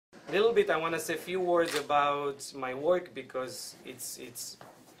little bit I want to say a few words about my work, because it's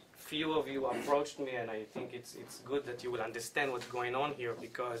few of you approached me, and I think it's good that you will understand what's going on here,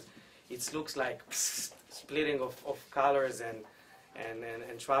 because it looks like splitting of colors and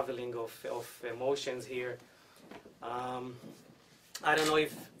traveling of emotions here. I don't know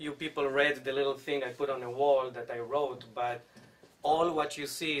if you people read the little thing I put on the wall that I wrote, but all what you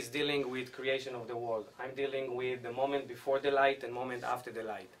see is dealing with creation of the world. I'm dealing with the moment before the light and moment after the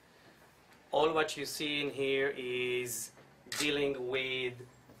light. All what you see in here is dealing with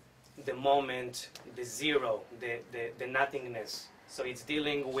the moment, the zero, the nothingness. So it's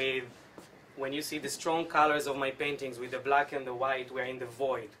dealing with, when you see the strong colors of my paintings with the black and the white, we're in the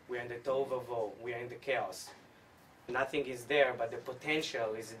void, we're in the tohu vavohu, we are in the chaos. Nothing is there, but the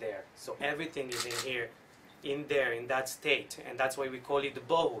potential is there. So everything is in here, in there, in that state. And that's why we call it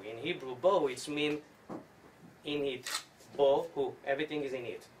bohu. In Hebrew, bohu, it means in it. Bohu, everything is in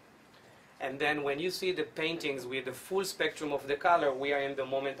it. And then when you see the paintings with the full spectrum of the color, we are in the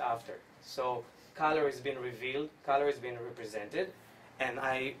moment after. So color has been revealed, color has been represented, and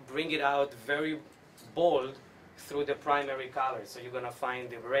I bring it out very bold through the primary colors. So you're going to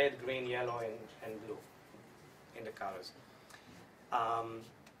find the red, green, yellow, and blue in the colors.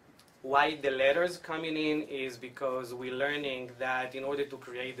 Why the letters coming in is because we're learning that in order to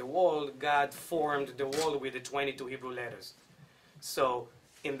create the world, God formed the world with the 22 Hebrew letters. So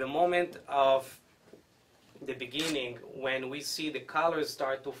in the moment of the beginning, when we see the colors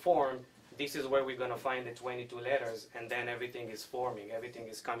start to form, this is where we're going to find the 22 letters, and then everything is forming, everything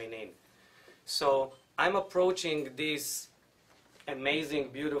is coming in. So I'm approaching this amazing,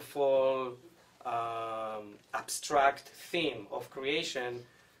 beautiful, abstract theme of creation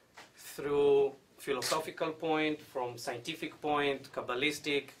through philosophical point, from scientific point,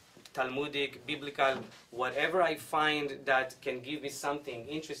 Kabbalistic, Talmudic, biblical, whatever I find that can give me something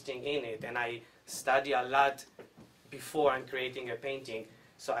interesting in it, and I study a lot before I'm creating a painting.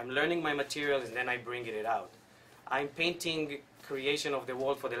 So I'm learning my materials and then I bring it out. I'm painting creation of the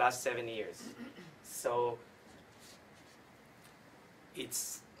world for the last 7 years. So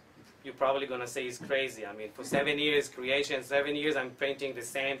you're probably going to say it's crazy. I mean, for 7 years, creation, 7 years, I'm painting the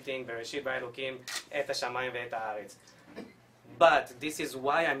same thing, Bereshit bara Elokim et hashamayim ve'et haaretz. But this is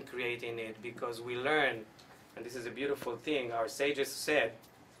why I'm creating it, because we learn, and this is a beautiful thing, our sages said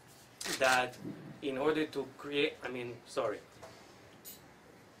that in order to create,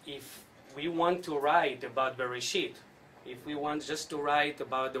 if we want to write about Bereshit, if we want just to write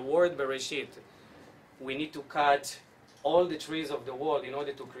about the word Bereshit, we need to cut all the trees of the world in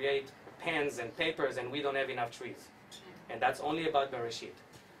order to create pens and papers, and we don't have enough trees. And that's only about Bereshit.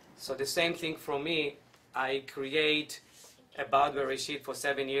 So the same thing for me, I create about Bereshit for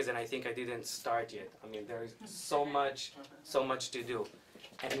 7 years, and I think I didn't start yet. I mean, there is so much to do.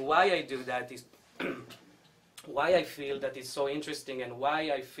 And why I do that is why I feel that it's so interesting, and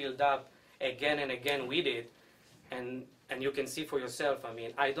why I filled up again and again with it. And you can see for yourself, I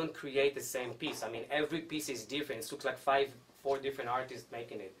mean, I don't create the same piece. I mean, every piece is different. It looks like 4 different artists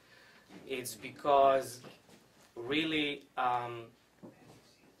making it. It's because really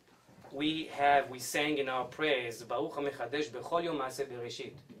we sang in our praise, Baruch HaMechadesh Bechol Yom Maaseh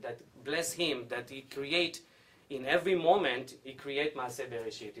Bereshit, that bless him, that he create in every moment, he create Maaseh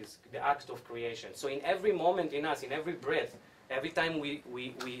Bereshit, is the act of creation. So in every moment in us, in every breath, every time we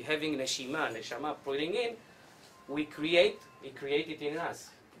having neshama putting in, he create it in us.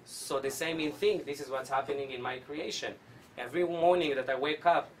 So the same thing, this is what's happening in my creation. Every morning that I wake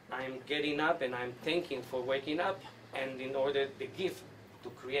up, I'm getting up and I'm thanking for waking up, and in order the gift to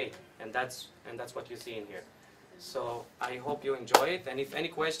create, and that's what you see in here. So I hope you enjoy it, and if any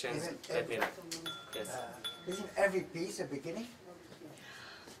questions, let me know. Yes. Isn't every piece a beginning?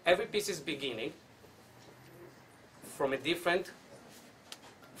 Every piece is beginning from the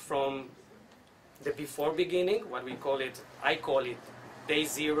before beginning, what we call it, I call it day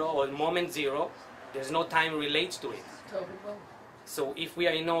zero or moment zero. There's no time relates to it. So if we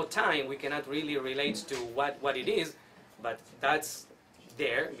are in no time, we cannot really relate to what it is, but that's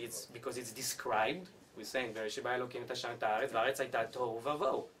there. It's because it's described. We're saying Bereshit bara Elokim et hashamayim ve'et haaretz v'haaretz hayta tohu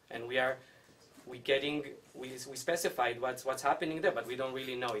vavohu, and we specified what's happening there, but we don't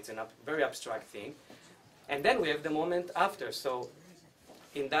really know. It's a very abstract thing. And then we have the moment after. So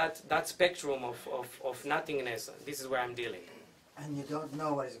in that spectrum of nothingness, this is where I'm dealing. And you don't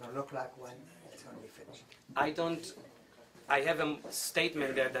know what it's going to look like when it's going to be finished. I have a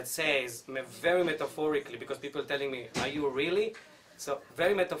statement there that says, very metaphorically, because people are telling me, are you really? So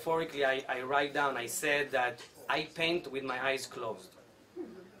very metaphorically, I write down, I said that I paint with my eyes closed.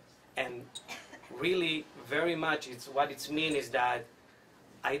 And really, very much, what it means is that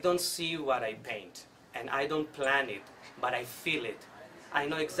I don't see what I paint, and I don't plan it, but I feel it. I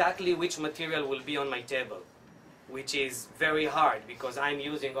know exactly which material will be on my table, which is very hard because I'm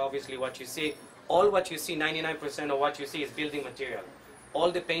using, obviously, what you see. All what you see, 99% of what you see is building material. All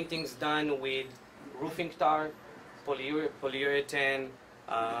the paintings done with roofing tar, polyurethane,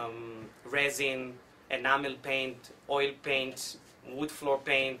 resin, enamel paint, oil paint, wood floor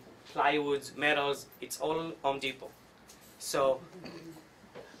paint, plywoods, metals, it's all Home Depot. So,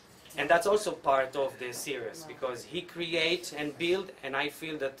 and that's also part of the series because he creates and builds, and I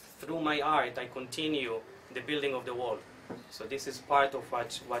feel that through my art I continue the building of the wall. So this is part of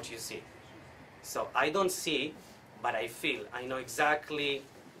what you see. So I don't see, but I feel. I know exactly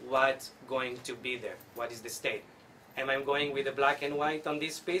what's going to be there, what is the state. Am I going with the black and white on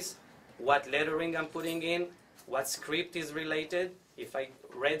this piece? What lettering I'm putting in? What script is related? If I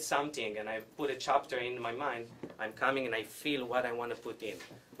read something and I put a chapter in my mind, I'm coming and I feel what I want to put in.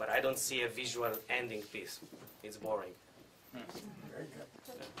 But I don't see a visual ending piece. It's boring. Very good.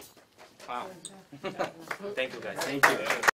 Wow. Thank you, guys. Thank you.